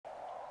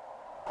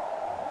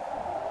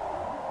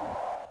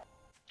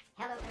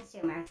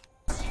consumer.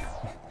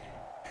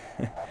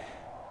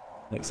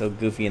 Look so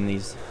goofy in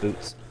these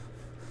boots.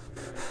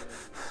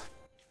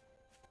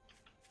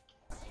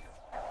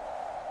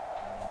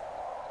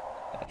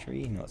 That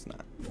tree? No, it's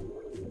not.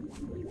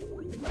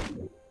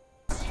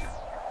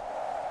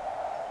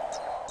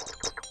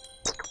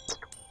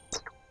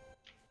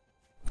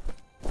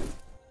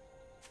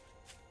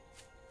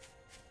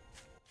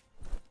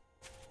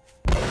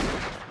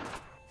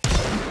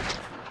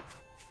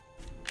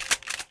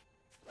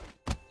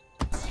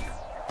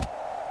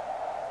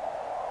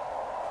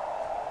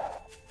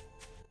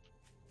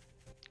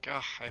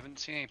 Gosh, I haven't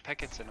seen any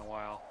pickets in a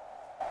while.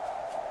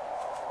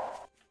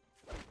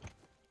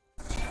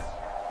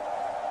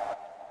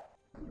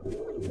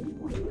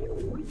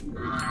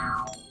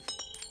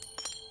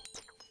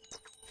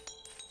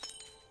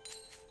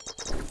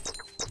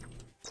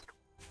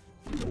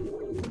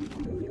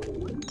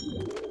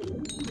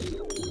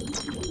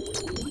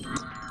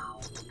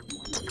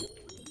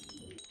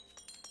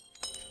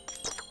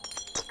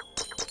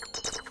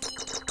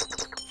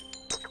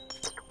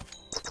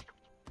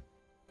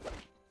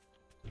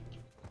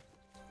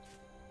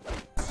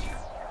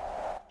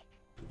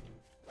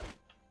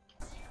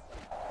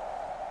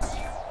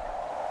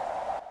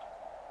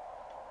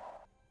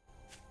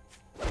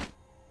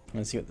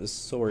 Let's see what this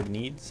sword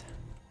needs.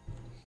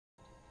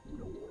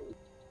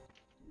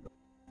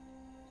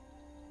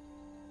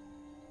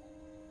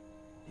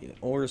 The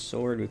ore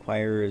sword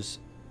requires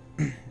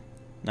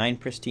 9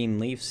 pristine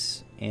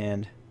leaves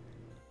and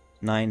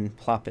 9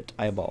 ploppet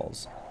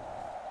eyeballs.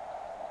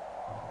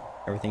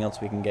 Everything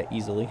else we can get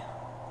easily.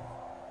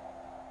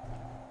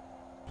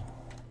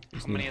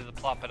 How many of the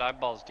ploppet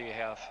eyeballs do you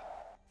have?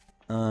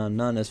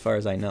 None as far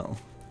as I know.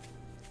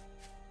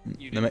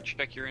 You didn't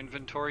check your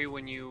inventory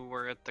when you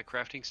were at the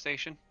crafting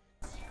station?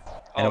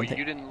 I Oh, don't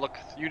you didn't look.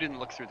 You didn't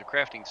look through the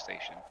crafting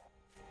station.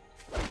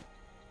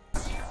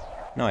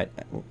 No,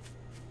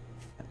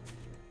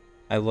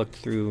 I looked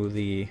through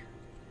the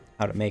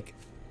how to make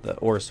the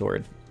ore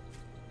sword,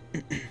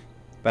 but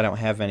I don't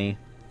have any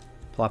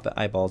ploppet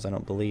eyeballs. I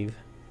don't believe.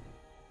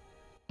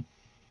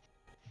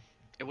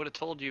 It would have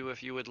told you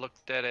if you had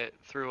looked at it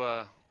through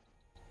a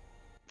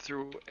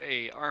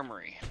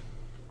armory.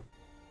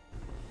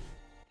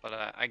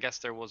 But I guess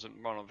there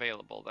wasn't one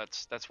available.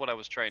 That's what I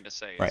was trying to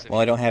say. Right. Well,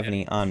 I don't have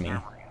any on me.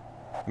 Armory.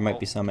 There might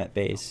be some at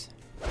base.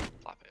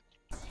 Plop it.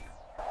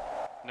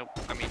 Nope.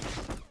 I mean,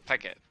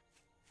 peck it.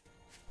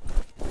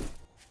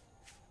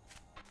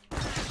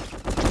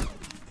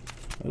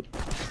 Oop.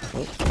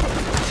 Oop.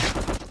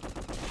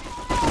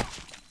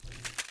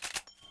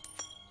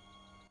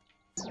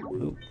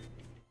 Oop.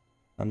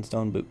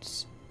 Sunstone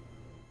boots.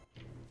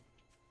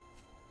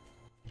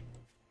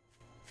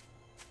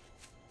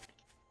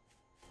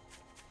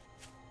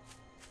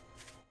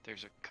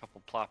 There's a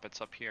couple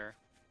ploppets up here.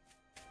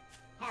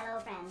 Hello,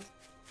 friend.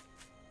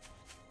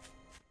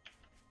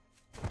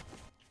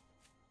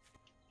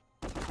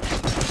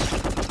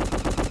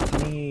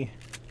 Me.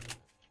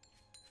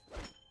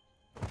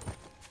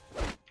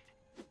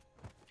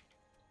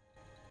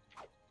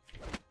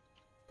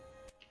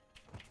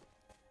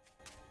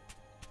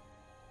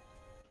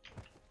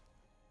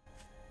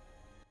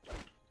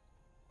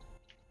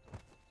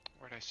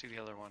 Where'd I see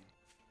the other one?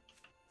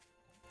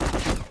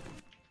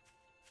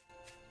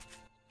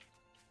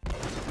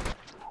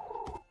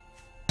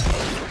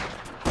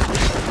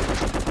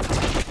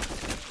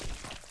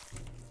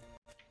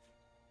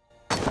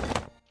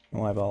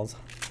 No eyeballs.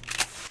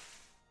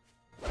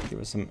 There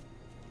was some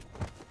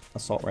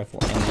assault rifle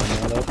ammo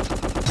in there though.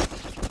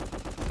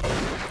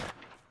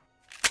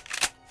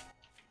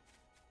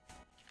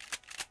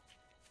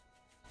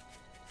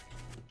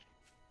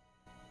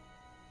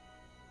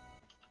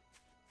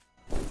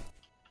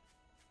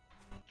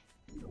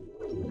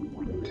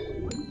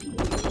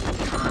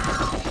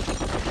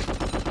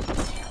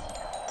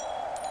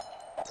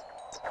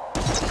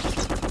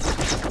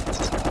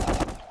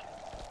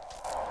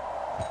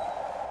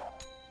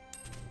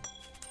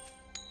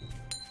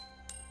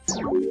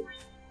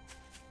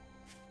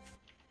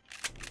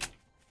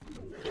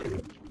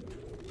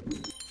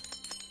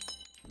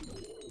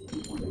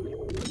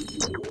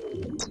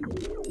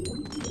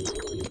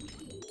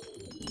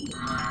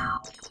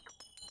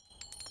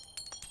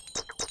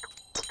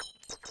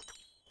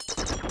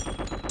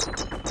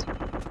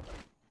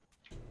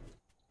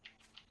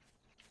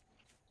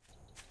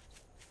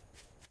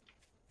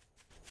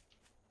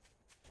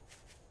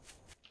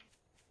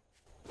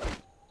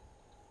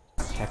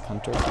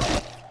 Hunter.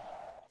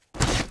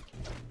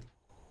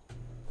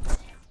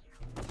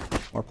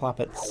 More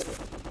ploppets.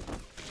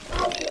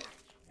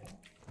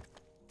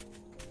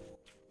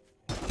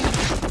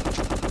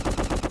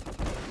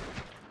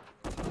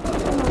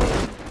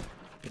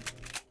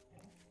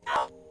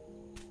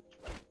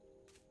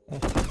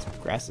 This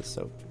grass is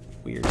so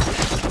weird.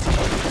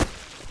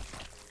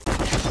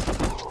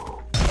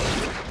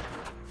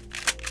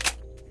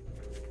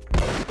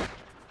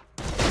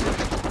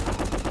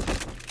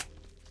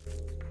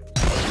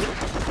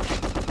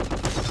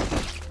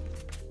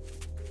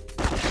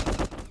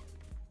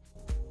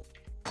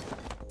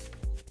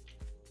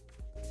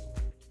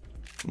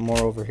 more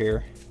over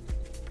here.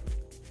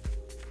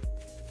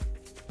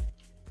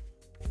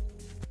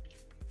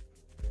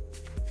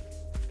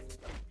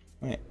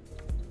 Wait,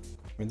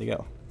 where'd they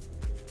go?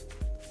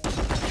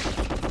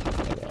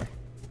 There they are.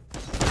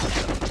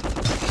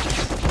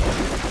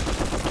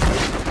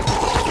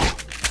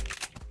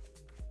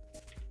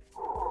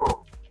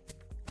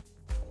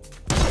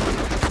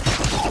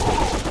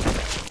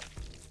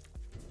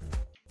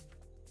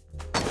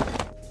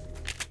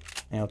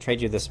 And I'll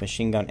trade you this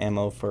machine gun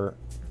ammo for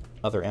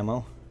other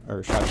ammo,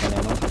 or shotgun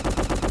ammo.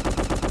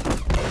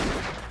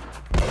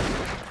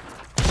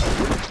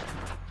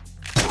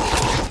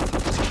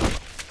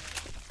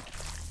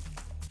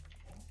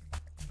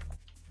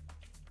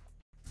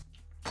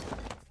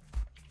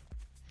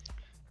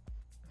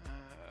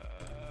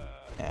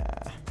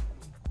 Yeah.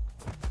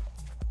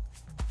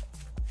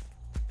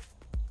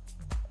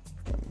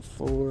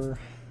 4.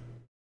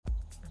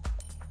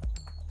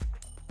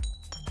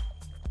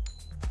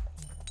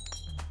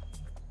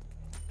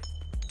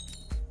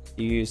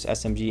 Do you use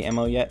SMG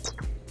ammo yet?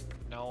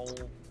 No.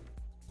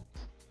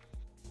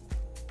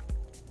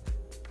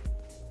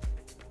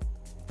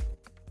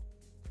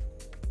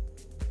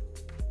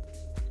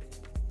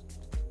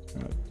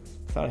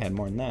 I thought I had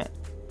more than that.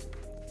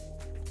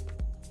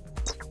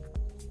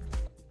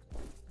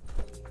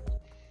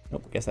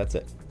 Nope, guess that's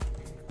it.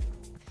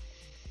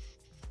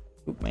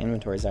 Oop, my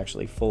inventory is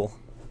actually full.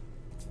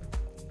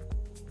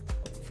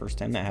 First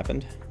time that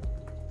happened.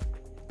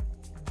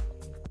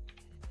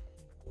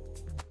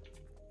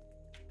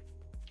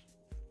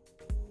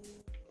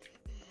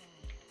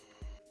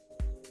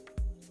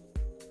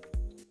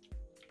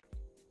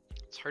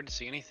 It's hard to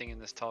see anything in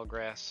this tall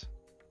grass.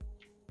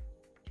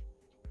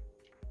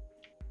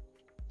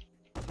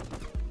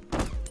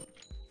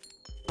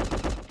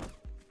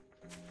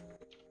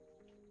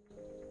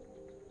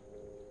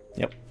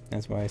 Yep,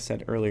 that's what I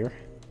said earlier.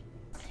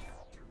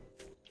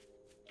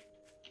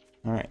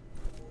 Alright.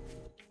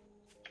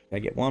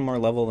 Gotta get one more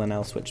level, then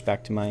I'll switch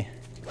back to my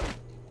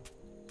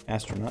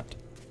astronaut.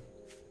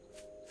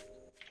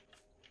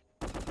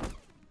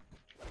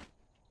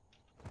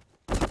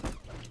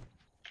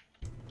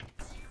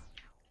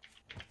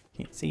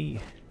 Can't see.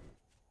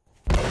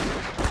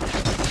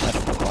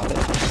 That's the plop it.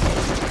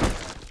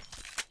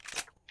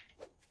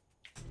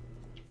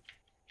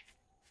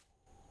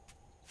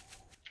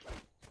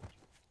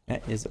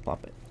 That is a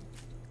plop it.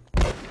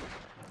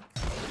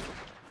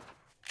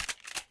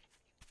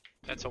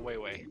 That's a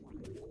way.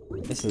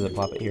 This is a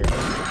plop it here.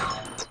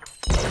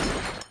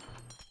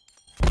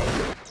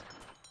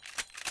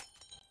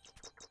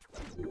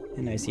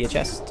 And I see a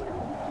chest.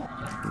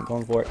 I'm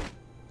going for it.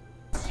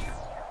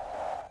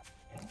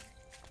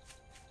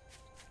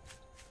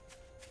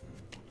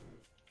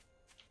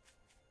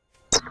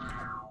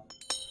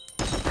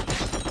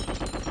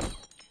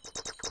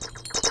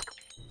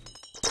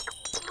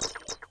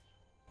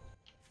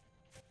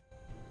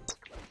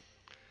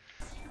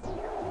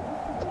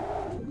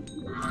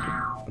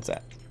 What's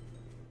that?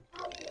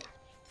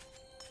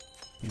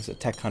 There's a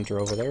tech hunter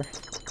over there.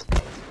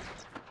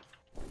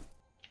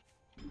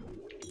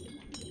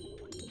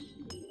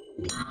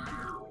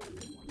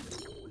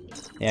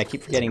 Yeah, I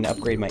keep forgetting to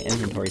upgrade my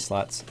inventory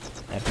slots.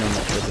 I've known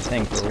that was a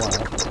thing for a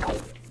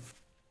while.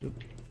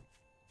 Oop.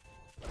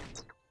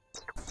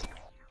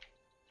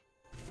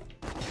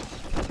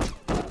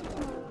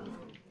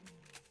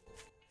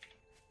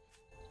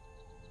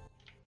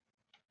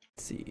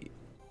 Let's see.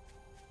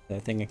 Is that a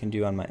thing I can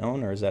do on my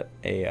own, or is that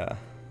a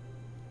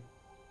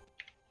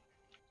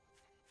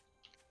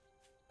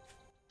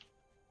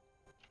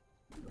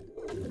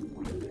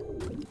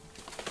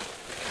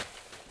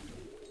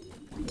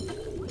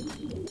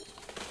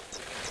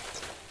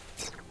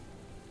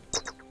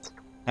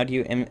How do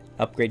you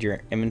upgrade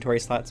your inventory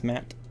slots,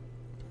 Matt?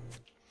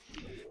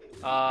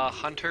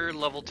 Hunter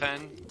level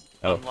 10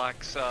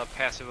 unlocks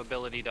passive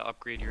ability to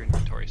upgrade your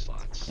inventory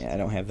slots. Yeah, I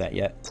don't have that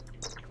yet.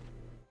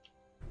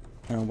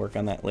 I'll work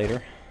on that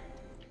later.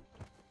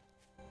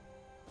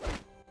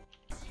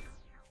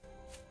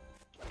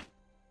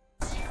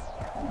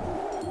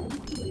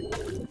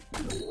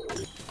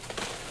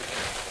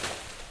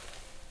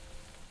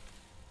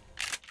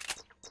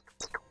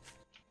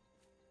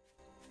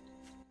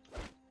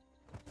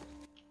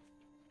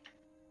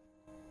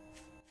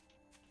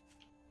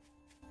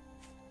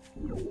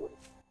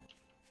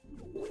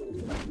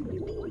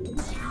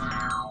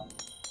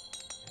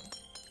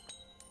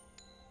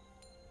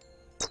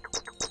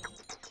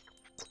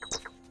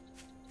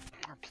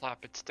 Or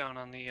plop it's down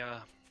on the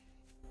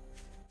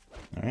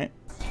Alright.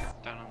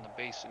 down on the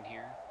basin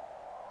here.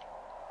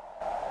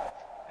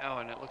 Oh,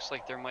 and it looks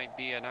like there might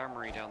be an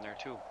armory down there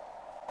too.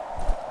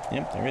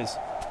 Yep, there is.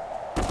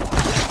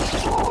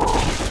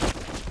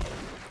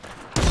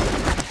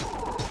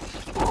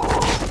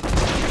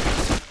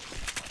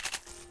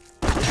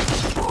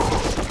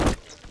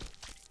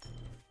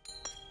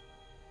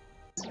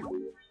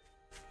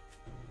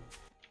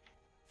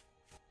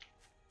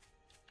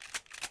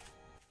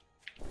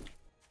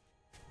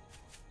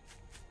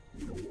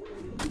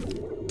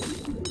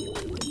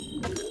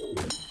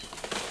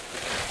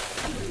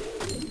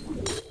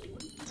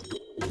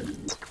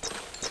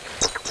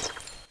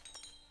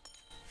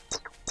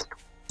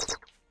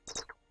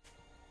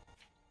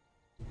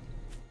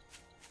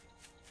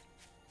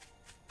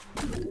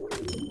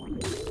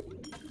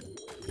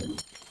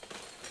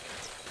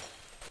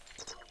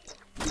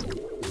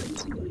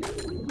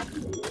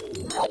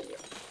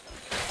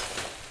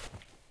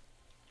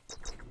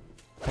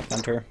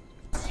 hunter.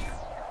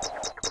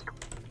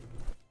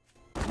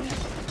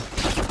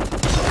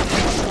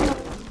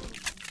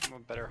 I'm a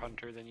better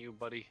hunter than you,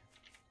 buddy.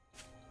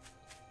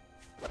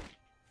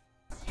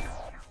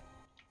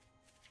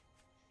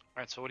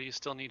 Alright, so what do you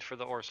still need for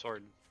the ore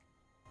sword?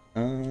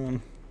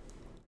 Well,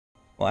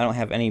 I don't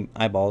have any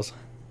eyeballs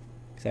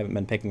because I haven't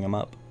been picking them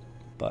up,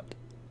 but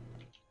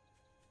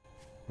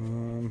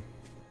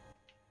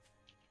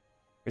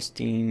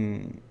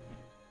pristine.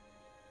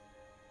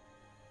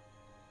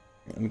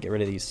 Let me get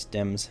rid of these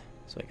stems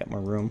so I got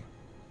more room.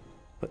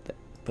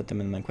 Put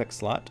them in my quick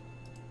slot.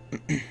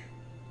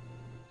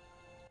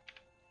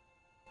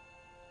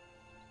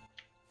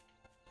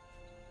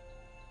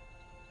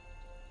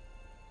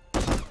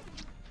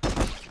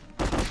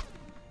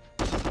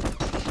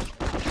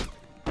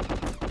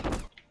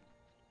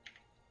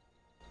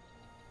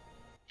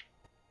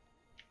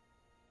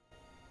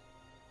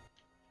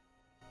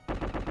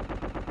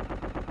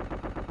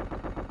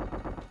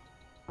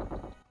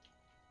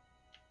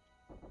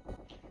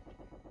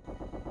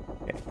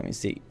 Let me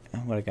see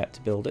what I got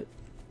to build it.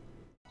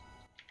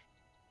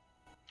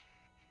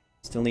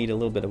 Still need a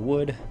little bit of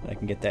wood, but I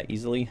can get that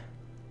easily.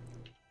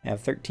 I have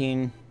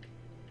 13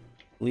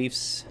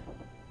 leaves.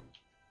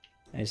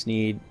 I just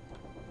need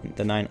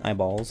the 9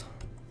 eyeballs.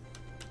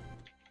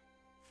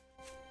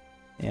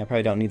 Yeah, I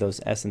probably don't need those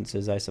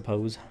essences, I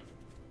suppose.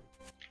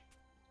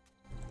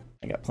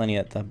 I got plenty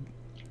at the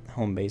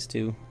home base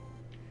too.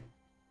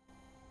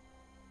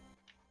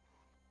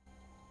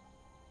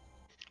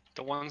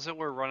 The ones that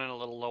we're running a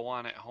little low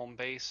on at home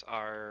base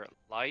are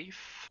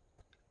life,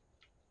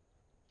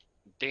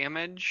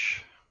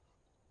 damage,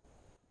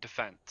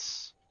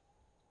 defense.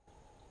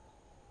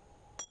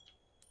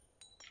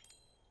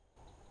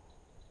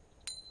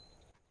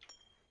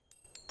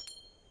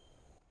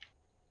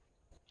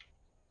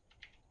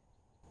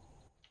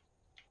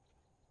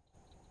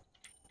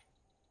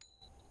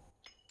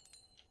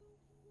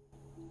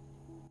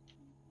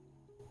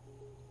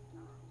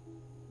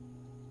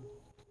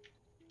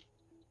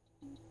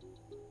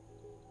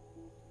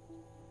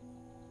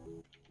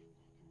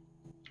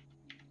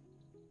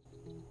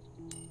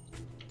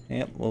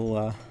 Yep,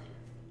 we'll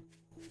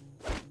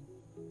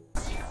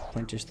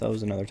purchase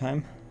those another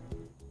time.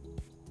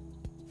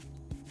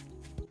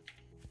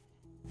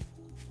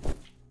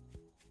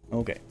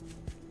 Okay.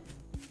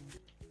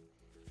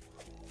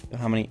 So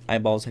how many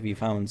eyeballs have you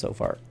found so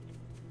far?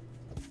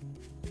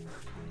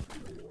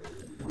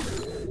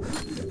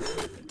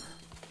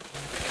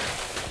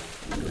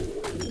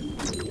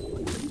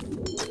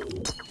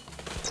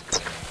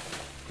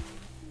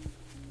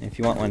 If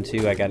you want one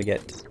too, I gotta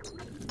get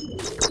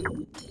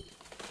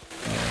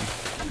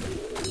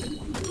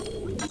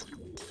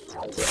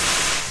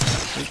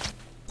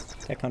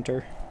tech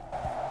hunter.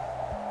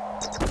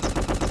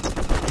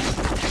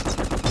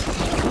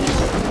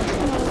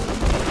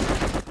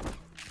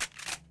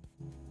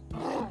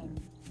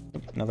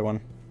 Another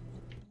one.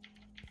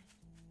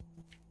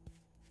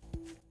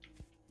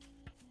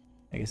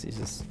 I guess he's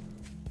just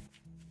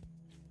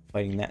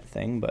fighting that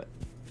thing, but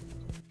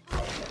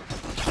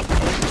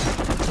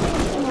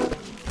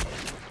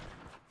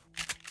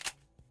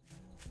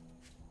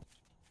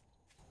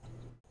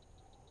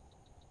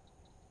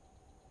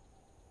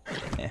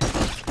yeah.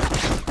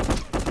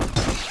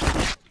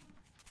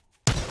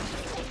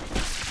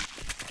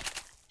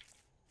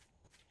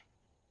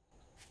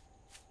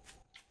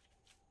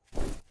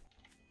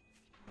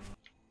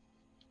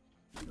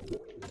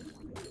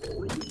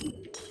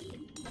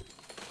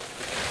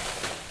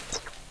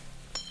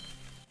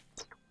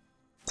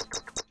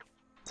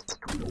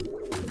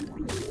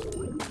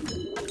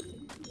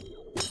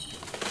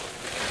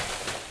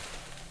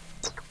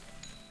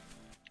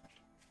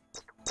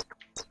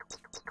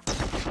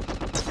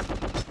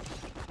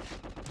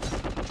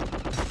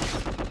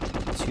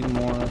 Two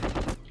more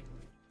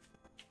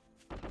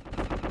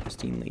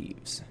pristine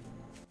leaves.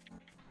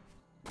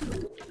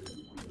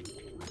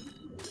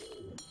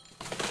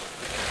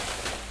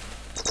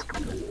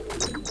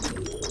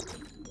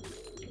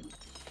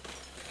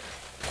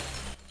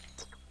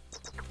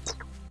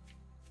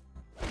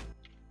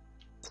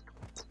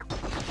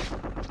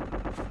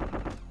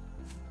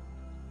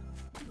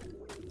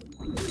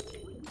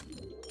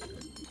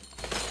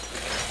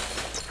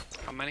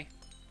 How many?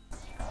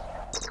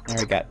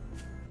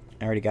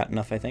 I already got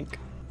enough, I think.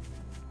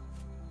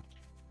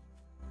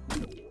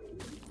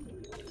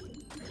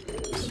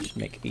 Should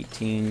make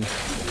 18.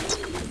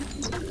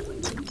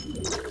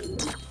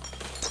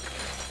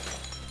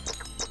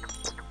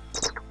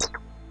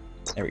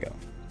 There we go.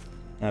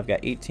 Now I've got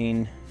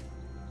 18.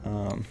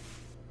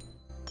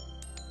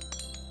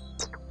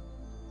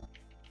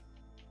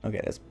 Okay,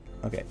 that's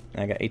okay.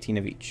 I got 18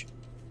 of each,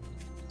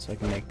 so I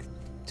can make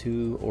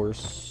 2 or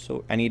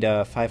so. I need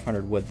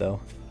 500 wood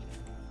though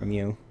from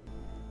you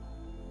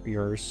for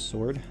your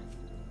sword.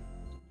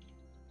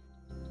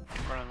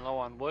 Running low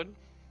on wood.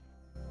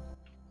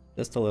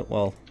 Just a little.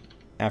 Well,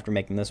 after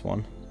making this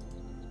one,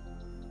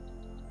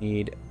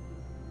 need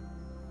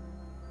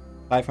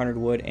 500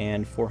 wood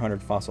and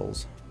 400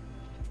 fossils.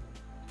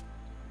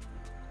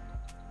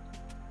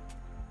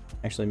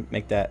 Actually,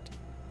 make that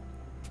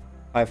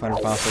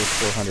 500 fossils,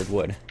 400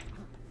 wood.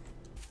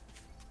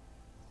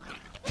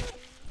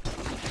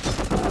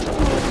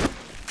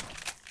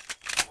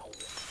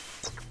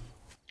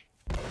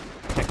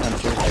 Tech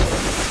hunter.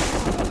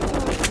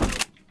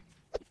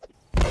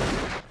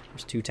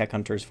 There's 2 tech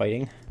hunters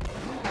fighting.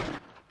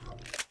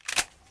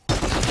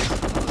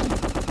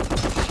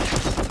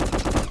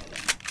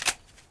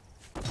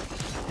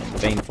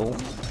 And Baneful.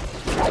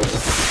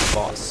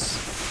 Boss.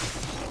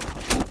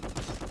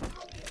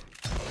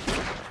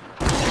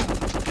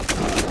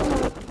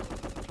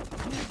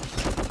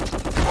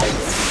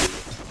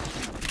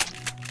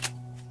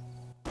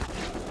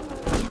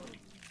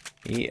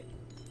 Yeah.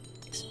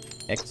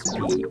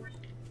 XP.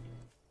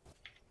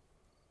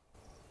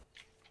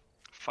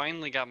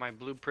 Finally got my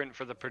blueprint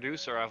for the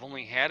producer. I've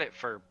only had it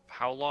for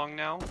how long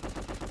now?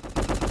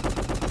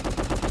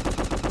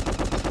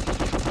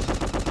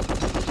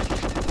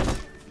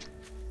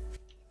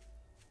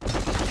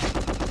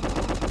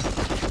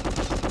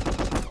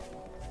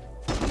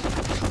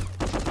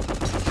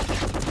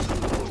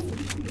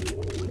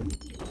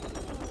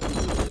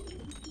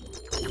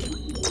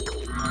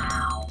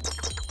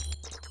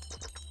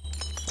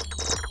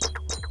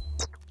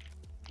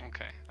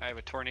 Okay, I have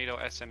a tornado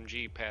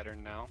SMG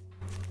pattern now.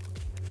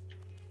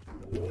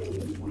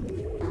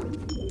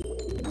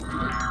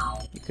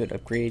 You could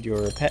upgrade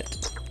your pet,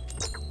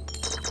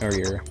 or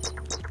your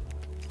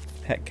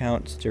pet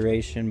count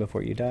duration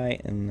before you die,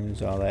 and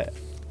lose all that.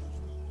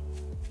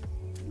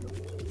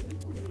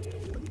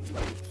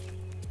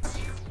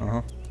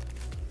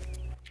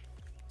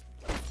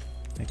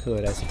 I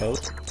could, I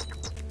suppose.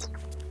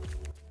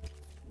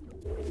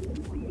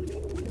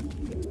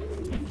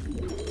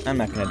 I'm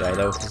not gonna die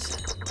though, because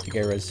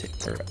Dagara's,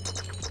 or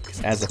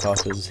because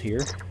Azathoth is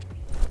here.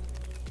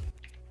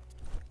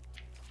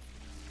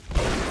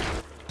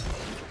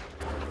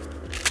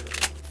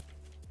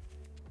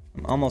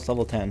 I'm almost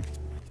level 10,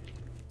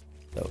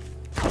 so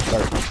I'll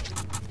start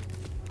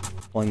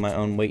pulling my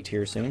own weight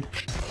here soon.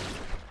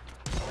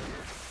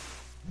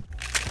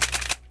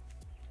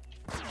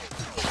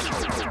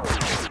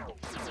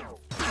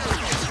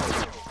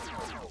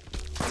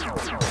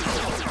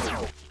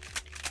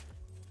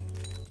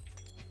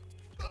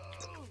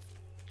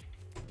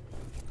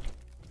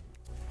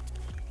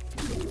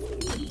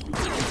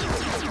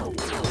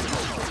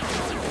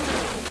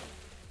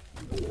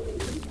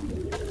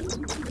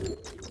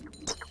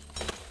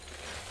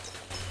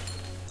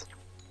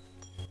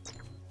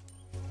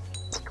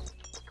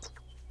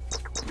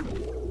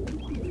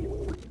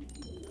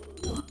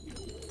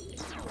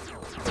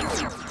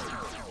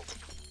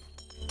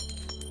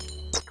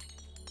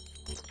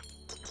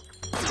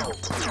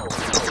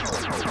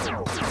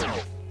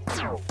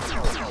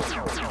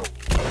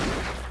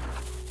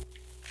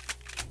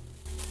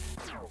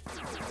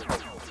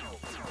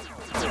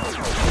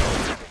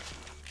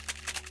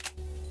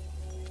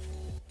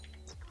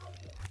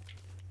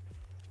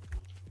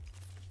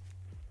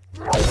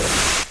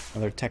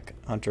 Another tech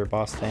hunter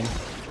boss thing.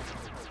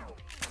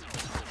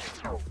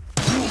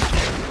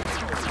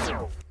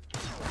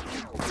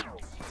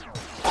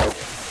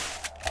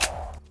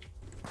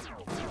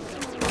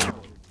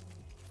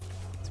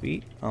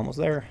 Sweet, almost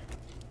there.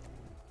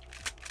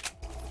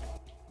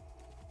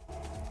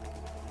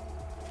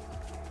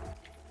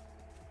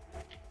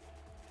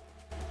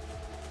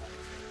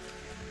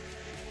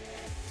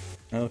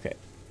 Okay.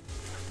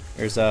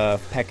 There's a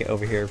packet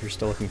over here if you're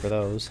still looking for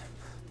those.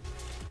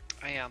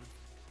 I am.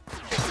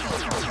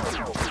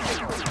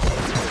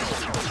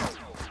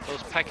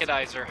 Those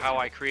Pekadais are how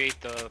I create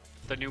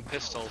the new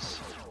pistols.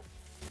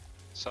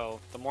 So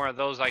the more of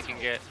those I can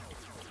get,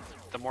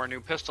 the more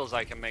new pistols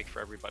I can make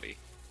for everybody.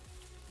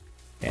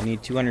 I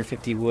need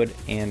 250 wood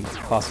and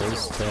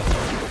fossils to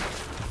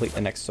complete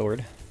the next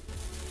sword.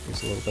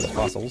 Here's a little bit of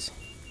fossils.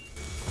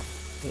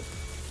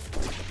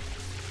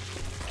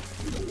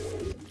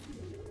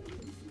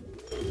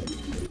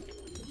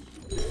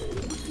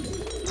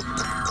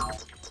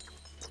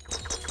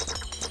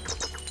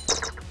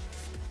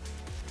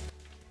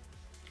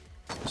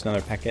 There's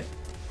another packet.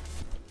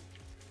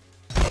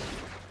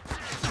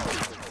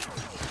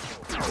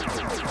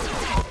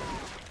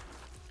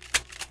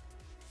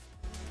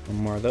 One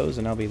more of those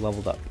and I'll be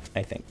leveled up,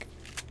 I think.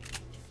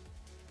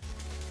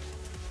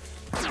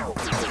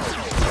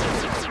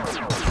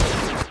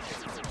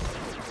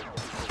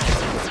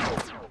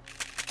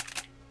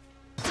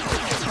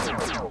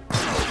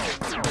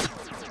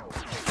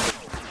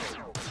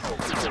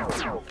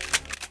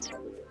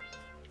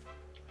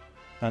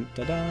 Dun,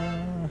 da,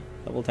 da.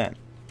 Level 10.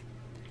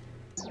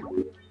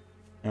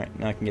 Alright,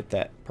 now I can get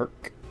that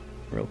perk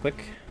real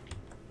quick.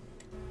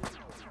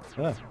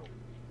 Oh,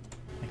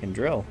 I can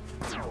drill.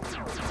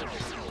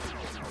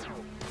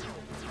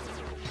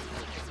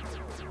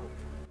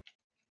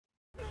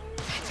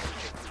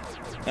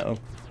 Uh-oh.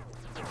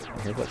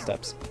 I hear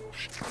footsteps.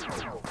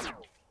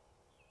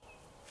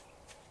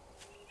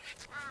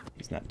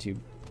 He's not too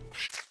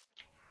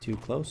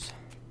close.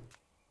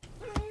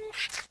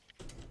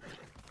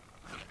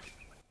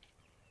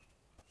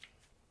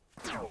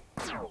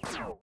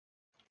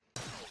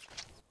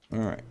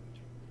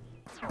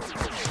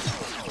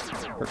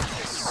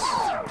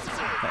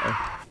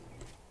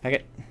 Pack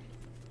it.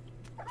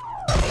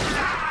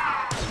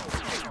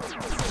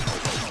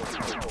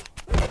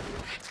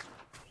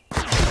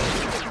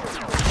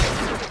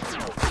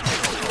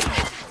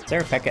 Is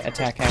there a P.E.K.K.A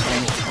attack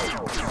happening?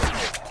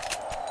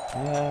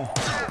 Yeah.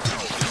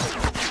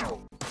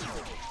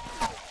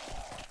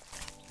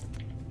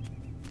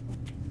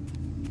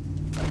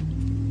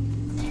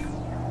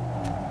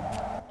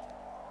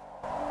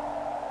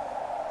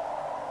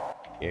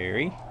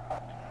 Scary.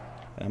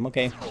 But I'm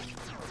okay.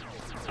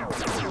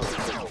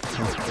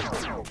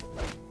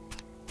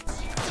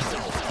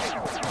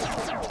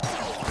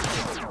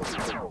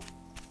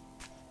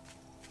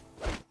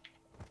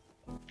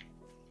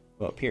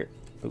 Go up here.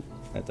 Oop,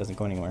 that doesn't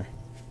go anywhere.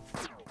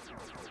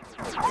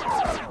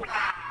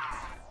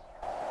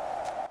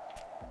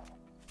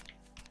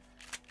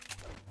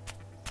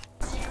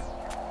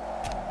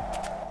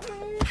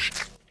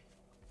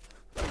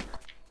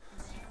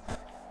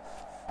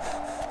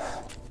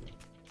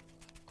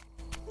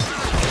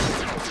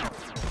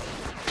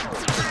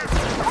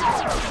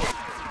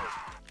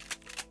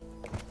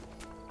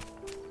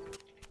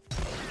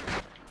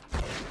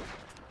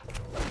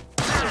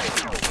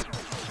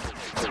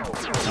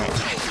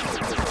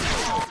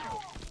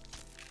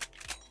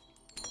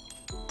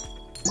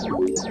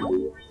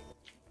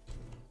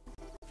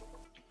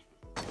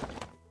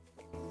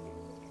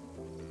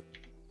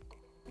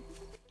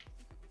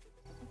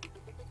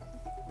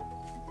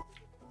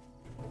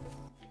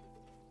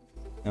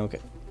 Okay.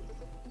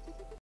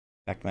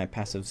 Back to my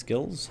passive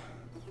skills.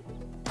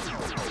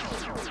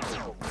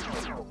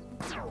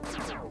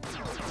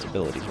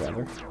 Abilities,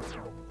 rather.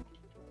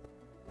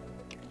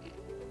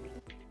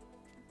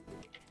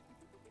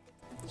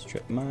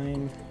 Strip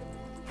mine.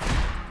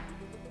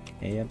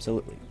 Okay,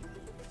 absolutely.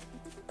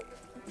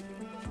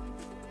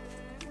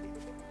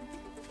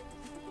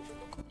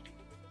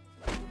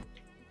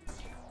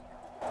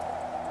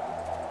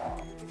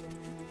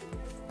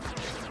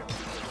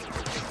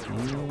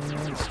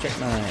 And strip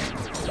mine.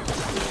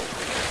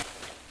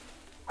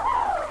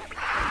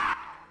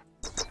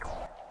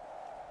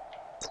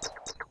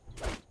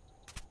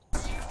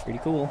 Pretty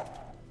cool.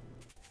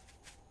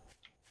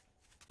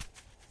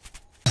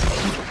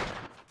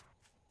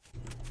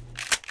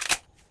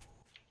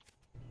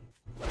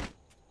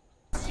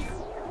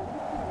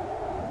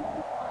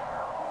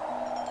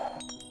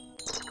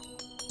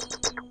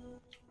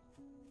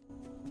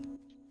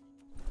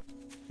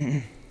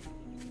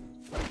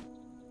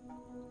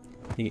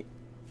 See.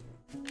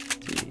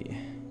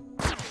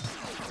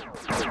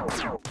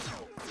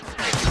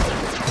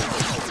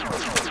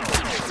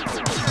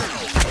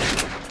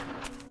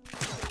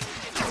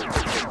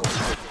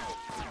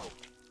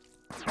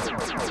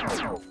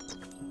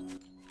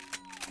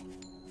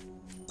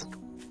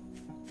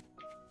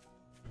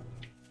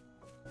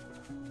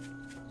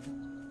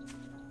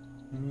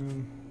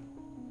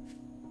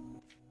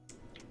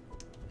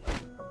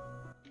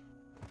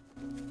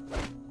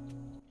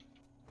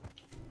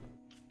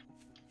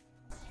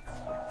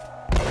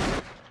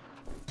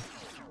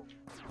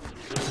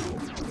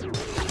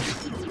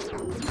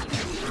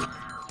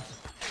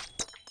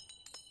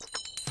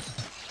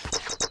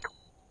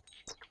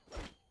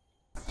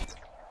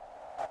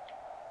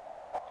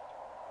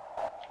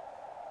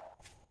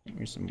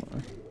 Here's some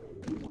more.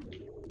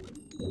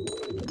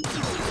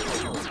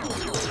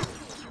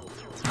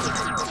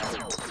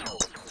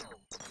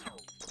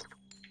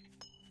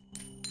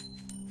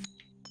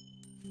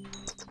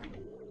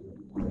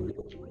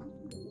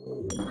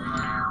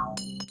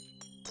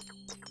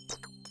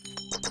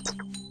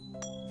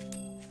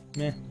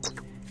 Meh.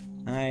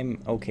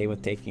 I'm okay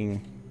with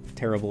taking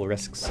terrible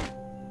risks.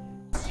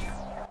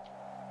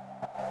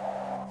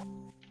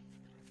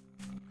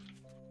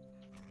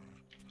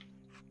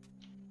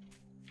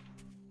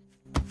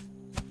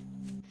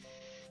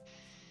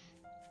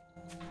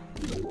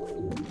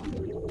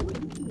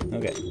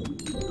 Okay.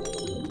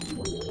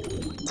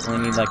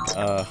 Only need like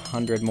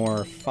 100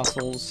 more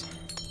fossils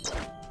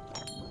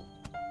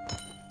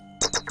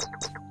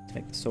to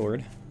make the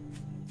sword.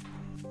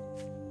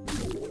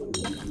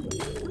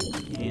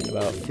 And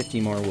about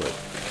 50 more wood.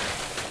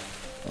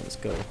 Let's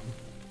go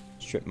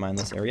strip mine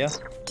this area.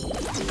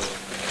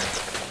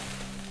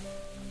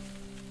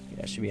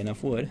 Yeah, should be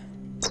enough wood.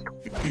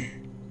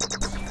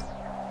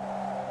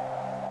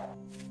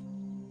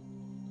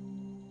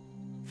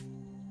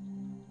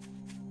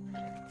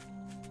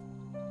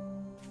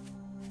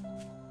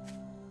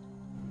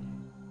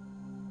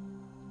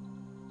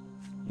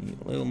 Need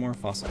a little more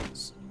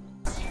fossils.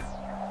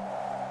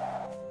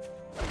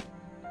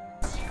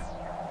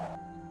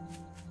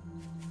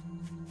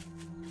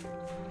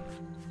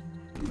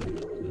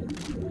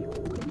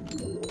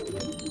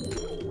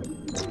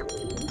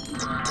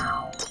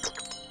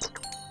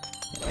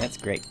 That's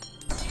great.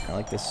 I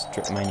like this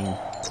strip mining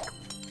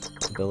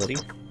ability.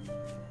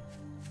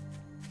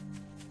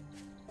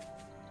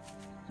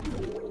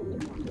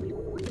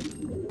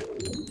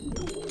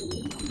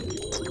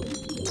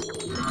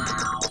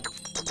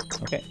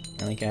 Okay,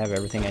 I think I have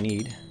everything I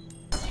need.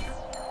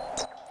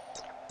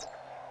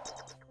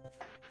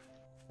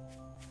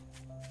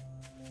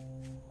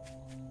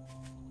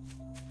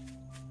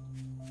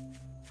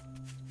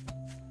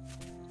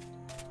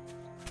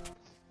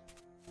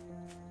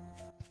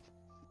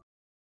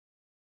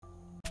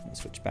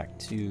 switch back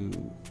to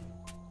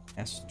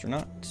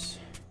astronaut.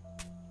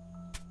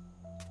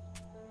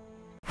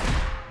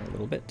 A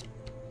little bit.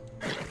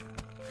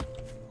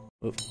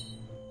 Oop.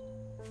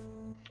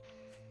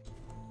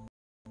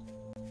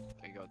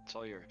 There you go, it's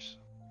all yours.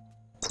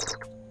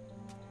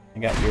 I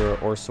got your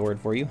ore sword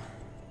for you.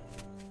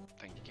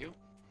 Thank you.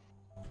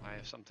 I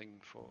have something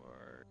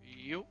for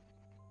you.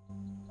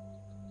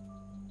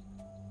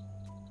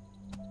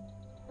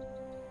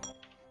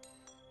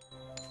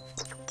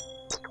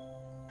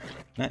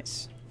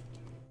 Nice.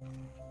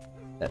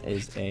 That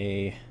is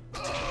a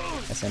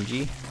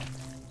SMG.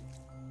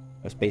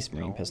 A Space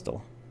Marine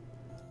pistol.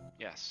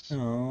 Yes.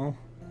 Oh,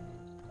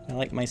 I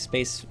like my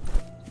space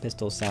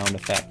pistol sound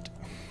effect.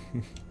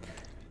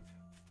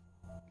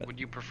 Would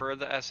you prefer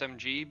the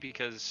SMG?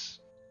 Because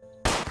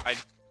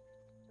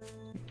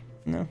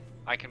No.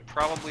 I can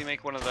probably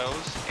make one of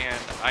those, and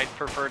I'd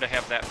prefer to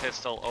have that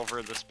pistol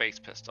over the space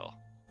pistol.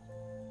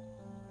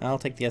 I'll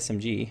take the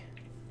SMG.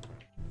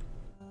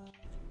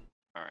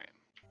 Alright.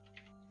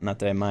 Not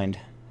that I mind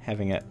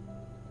having a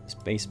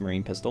Space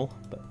Marine pistol,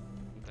 but...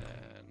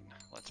 Then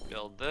let's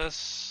build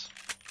this.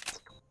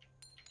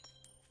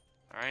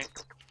 Alright.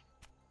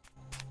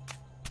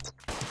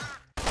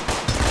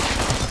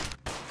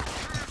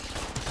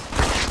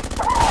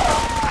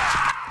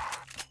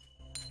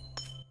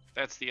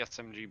 That's the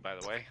SMG, by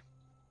the way.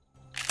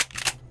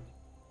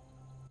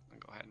 I'll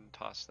go ahead and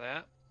toss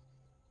that.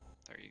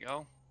 There you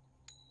go.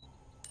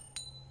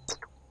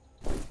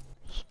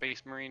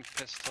 Space Marine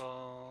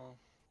pistol.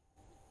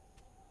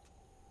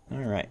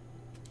 Alright.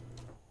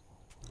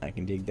 I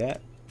can dig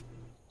that.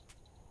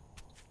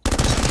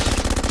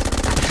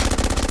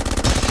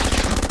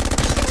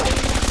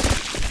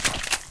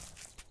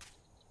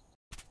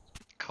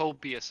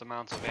 Copious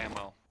amounts of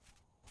ammo.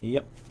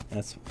 Yep,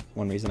 that's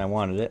one reason I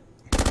wanted it.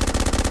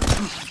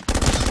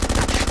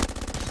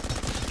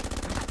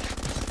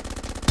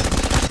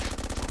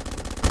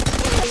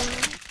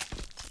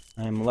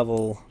 I'm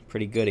level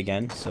pretty good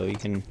again, so you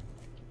can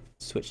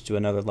switch to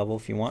another level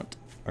if you want,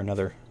 or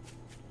another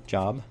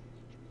job.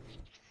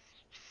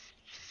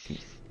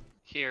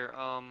 Here,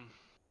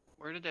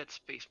 where did that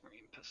Space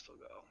Marine pistol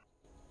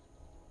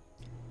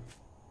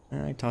go?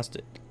 I tossed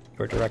it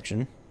your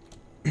direction,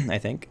 I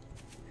think.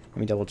 Let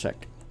me double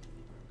check.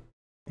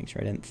 Make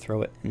sure I didn't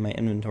throw it in my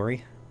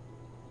inventory.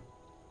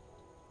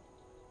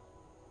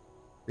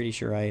 Pretty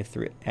sure I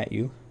threw it at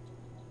you.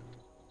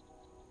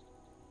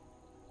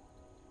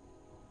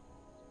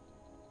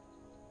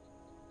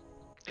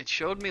 It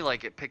showed me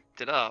like it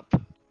picked it up.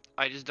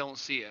 I just don't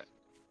see it.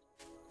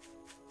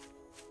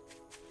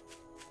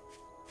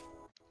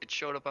 It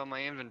showed up on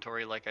my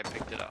inventory like I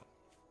picked it up.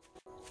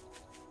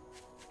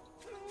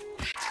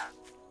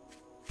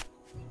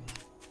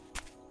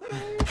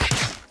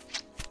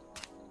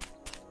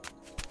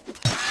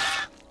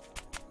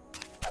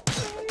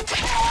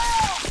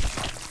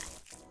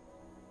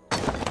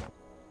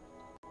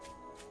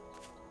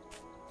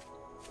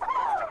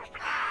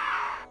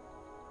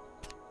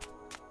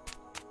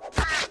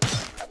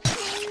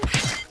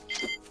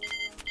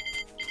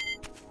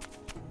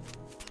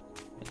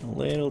 A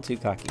little too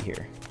cocky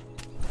here.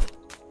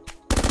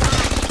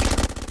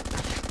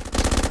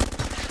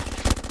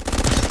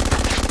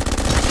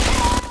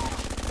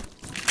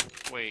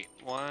 Wait,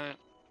 what?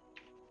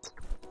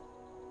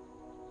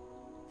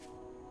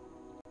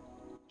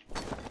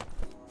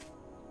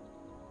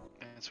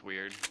 That's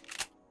weird.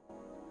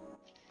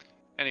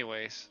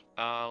 Anyways,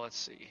 let's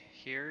see.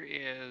 Here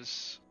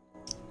is...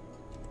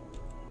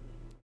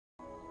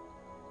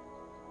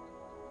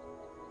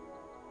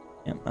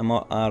 Yep, I'm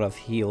all out of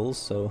heals,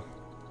 so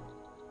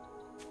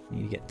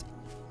need to get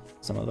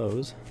some of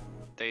those.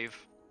 Dave,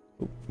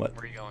 Ooh, what?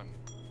 where are you going?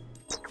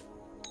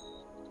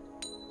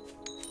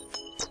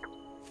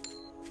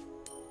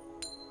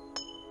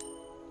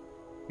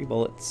 3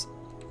 bullets.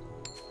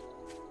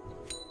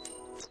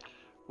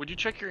 Would you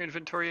check your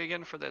inventory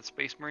again for that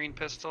Space Marine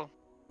pistol?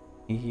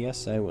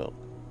 Yes, I will.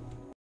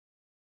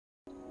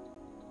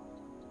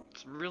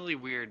 It's really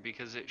weird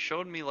because it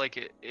showed me like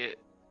it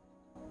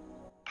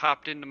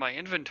popped into my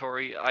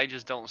inventory. I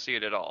just don't see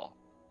it at all.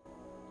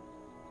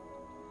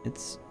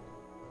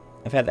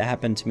 I've had that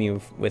happen to me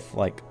with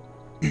like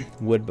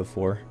wood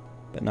before,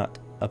 but not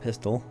a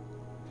pistol.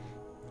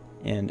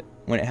 And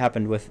when it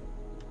happened with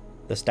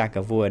the stack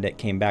of wood, it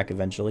came back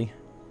eventually.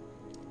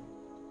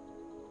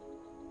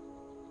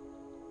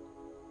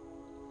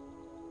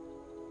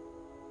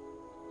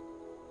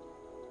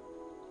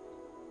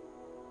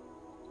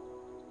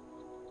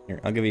 Here,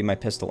 I'll give you my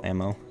pistol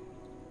ammo.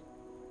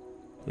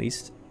 At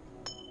least.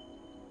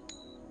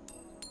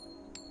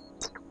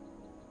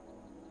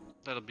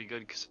 That'll be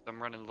good because I'm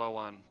running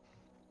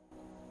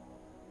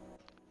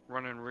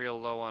real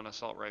low on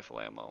assault rifle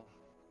ammo.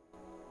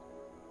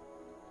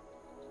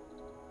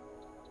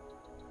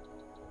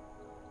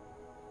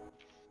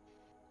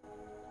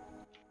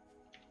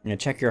 I'm gonna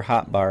check your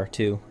hot bar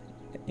too.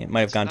 It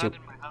might have gone to. Not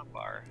in my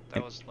hotbar.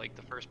 That was like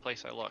the first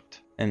place I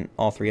looked. And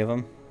all 3 of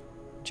them.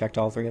 Checked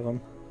all 3 of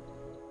them.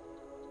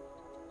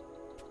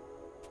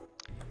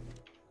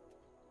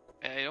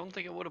 I don't don't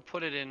think it would have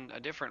put it in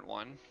a different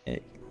one.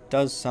 It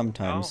does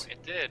sometimes. Oh,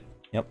 it did.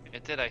 Yep.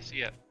 It did, I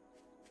see it.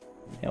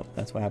 Yep,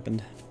 that's what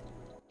happened.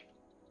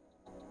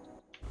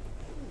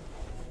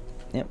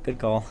 Yep, good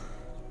call.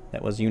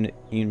 That was Unit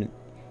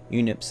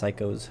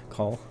Psycho's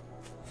call.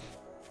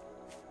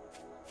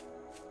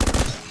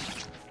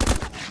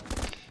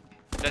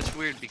 That's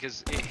weird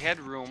because it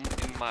had room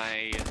in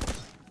my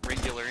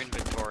regular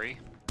inventory.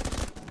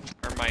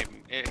 Or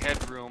it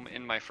had room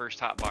in my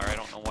first hotbar. I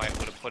don't know why it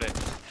would have put it.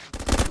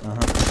 You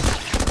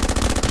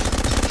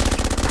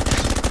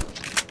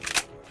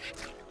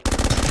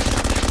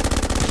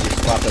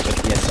swap it with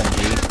the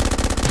SMG.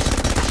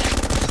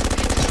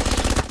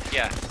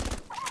 Yeah.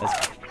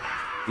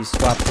 You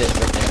swapped it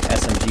with the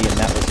SMG and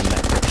that was in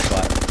that first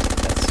slot.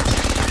 That's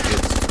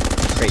good.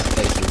 Great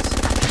places.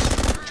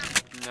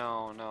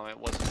 No, it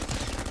wasn't in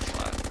that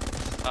slot.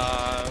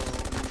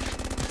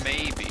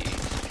 Maybe.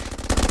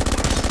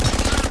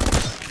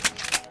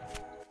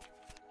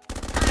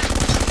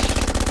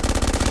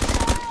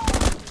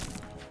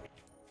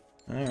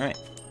 Alright.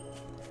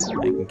 I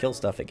can kill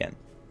stuff again.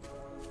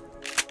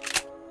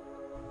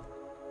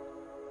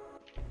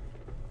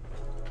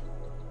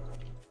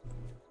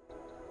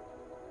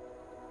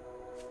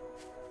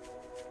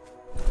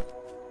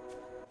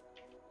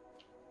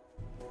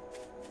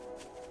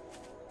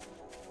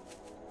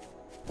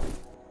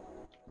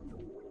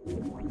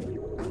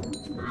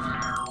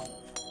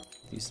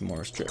 Do some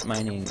more strip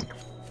mining.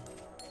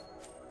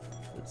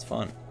 It's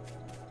fun.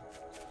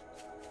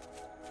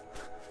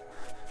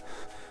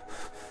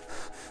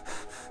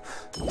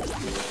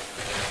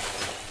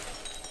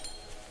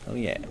 Oh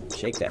yeah,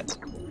 shake that.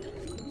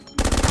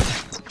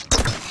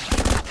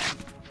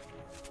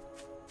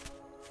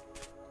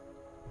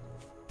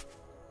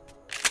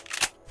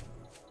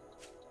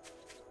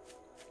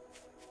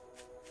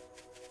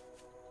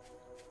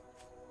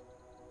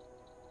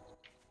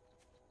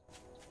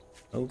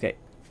 Okay.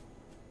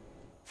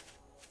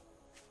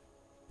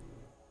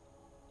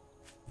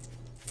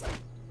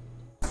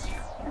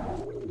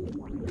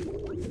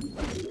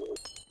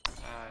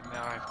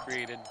 Now I've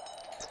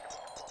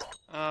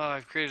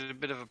created a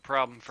bit of a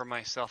problem for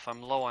myself.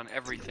 I'm low on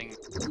everything.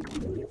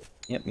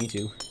 Yep, me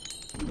too.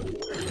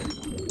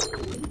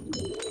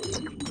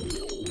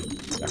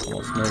 Got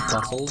almost no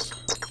fossils.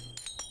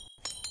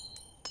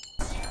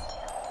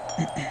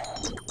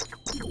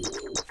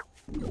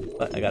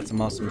 But I got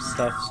some awesome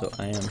stuff, so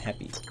I am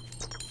happy.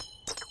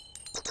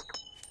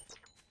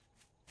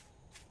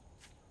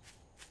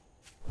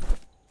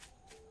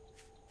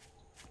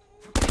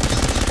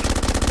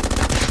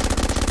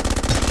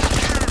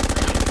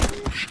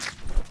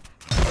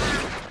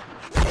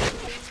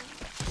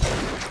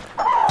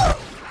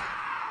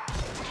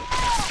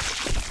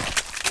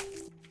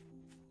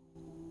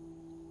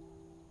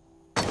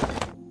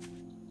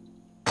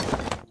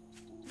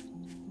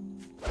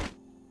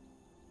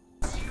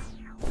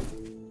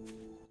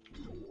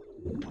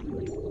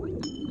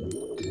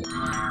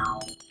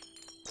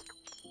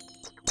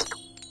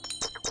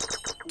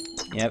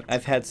 Yeah,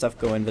 I've had stuff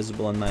go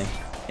invisible in my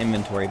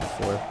inventory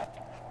before,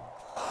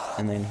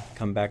 and then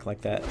come back like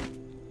that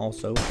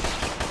also.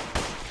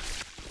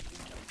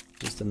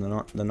 Just in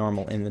the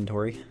normal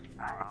inventory.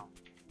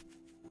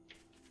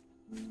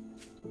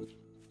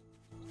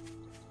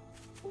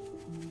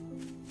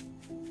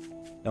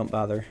 Don't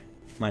bother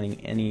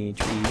mining any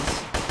trees.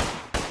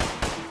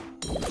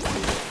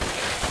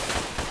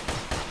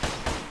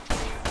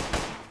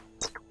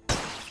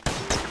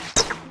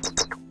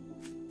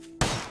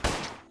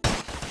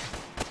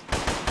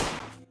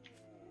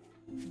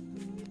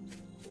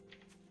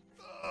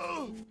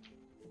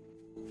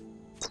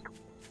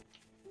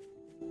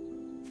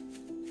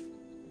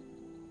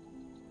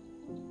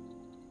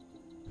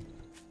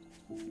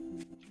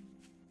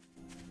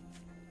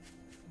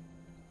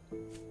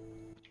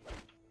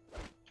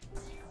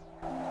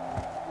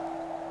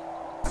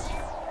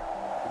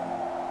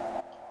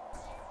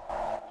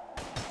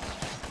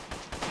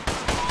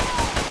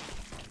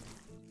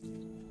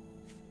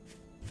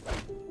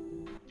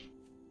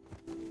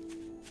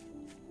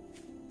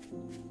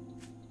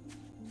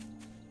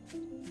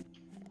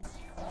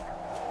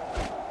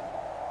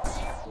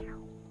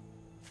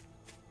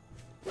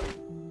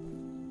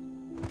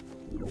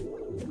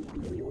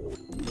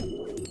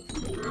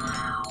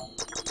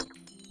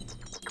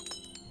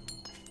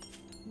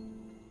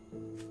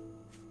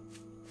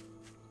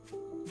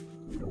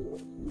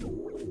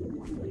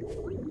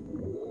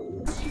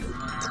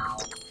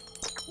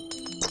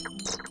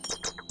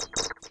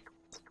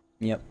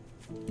 Yep.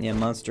 Yeah,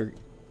 monster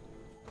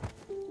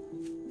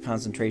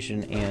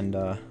concentration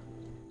and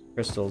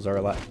crystals are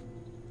a lot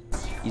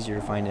easier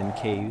to find in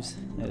caves.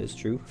 That is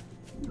true.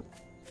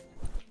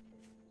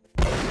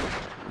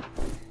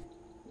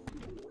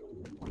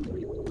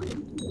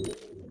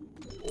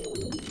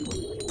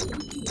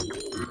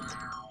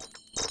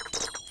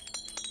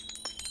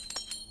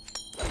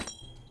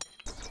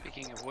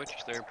 Speaking of which,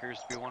 there appears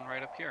to be one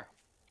right up here.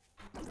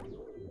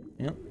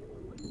 Yep.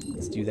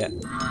 Let's do that.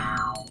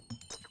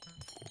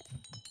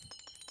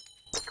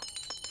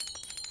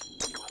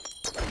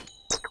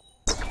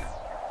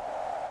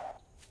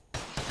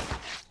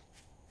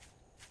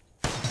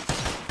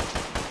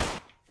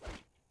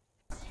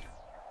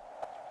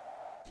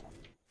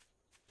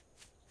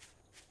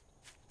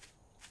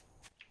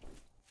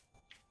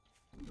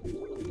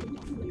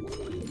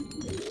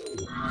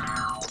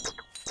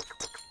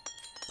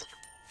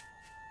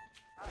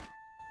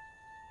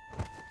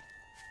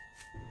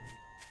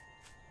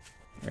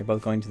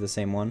 both going to the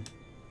same one?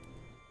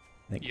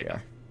 I think we Yeah.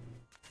 are.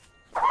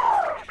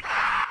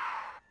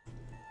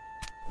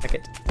 Heck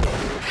it.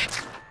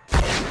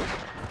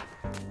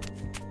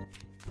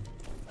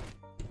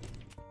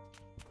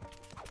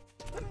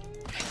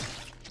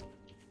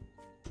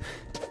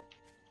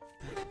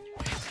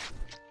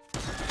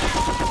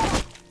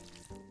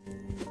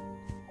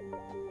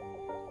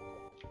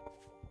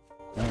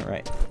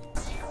 Alright.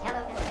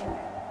 Hello, consumer.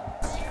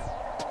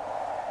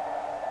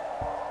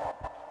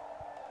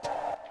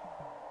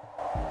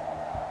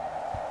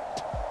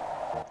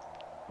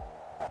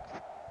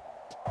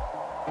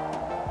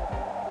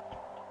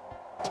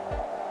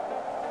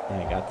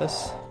 I got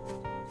this.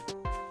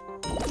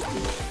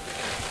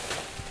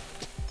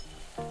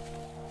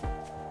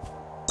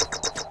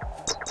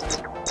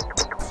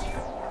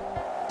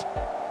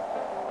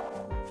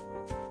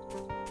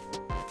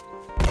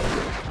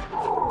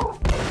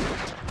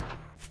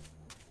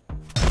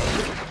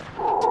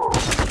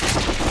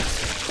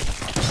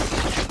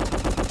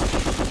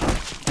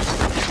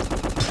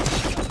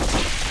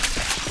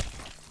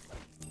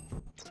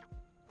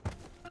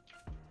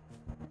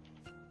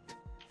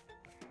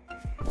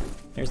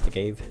 There's the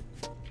cave.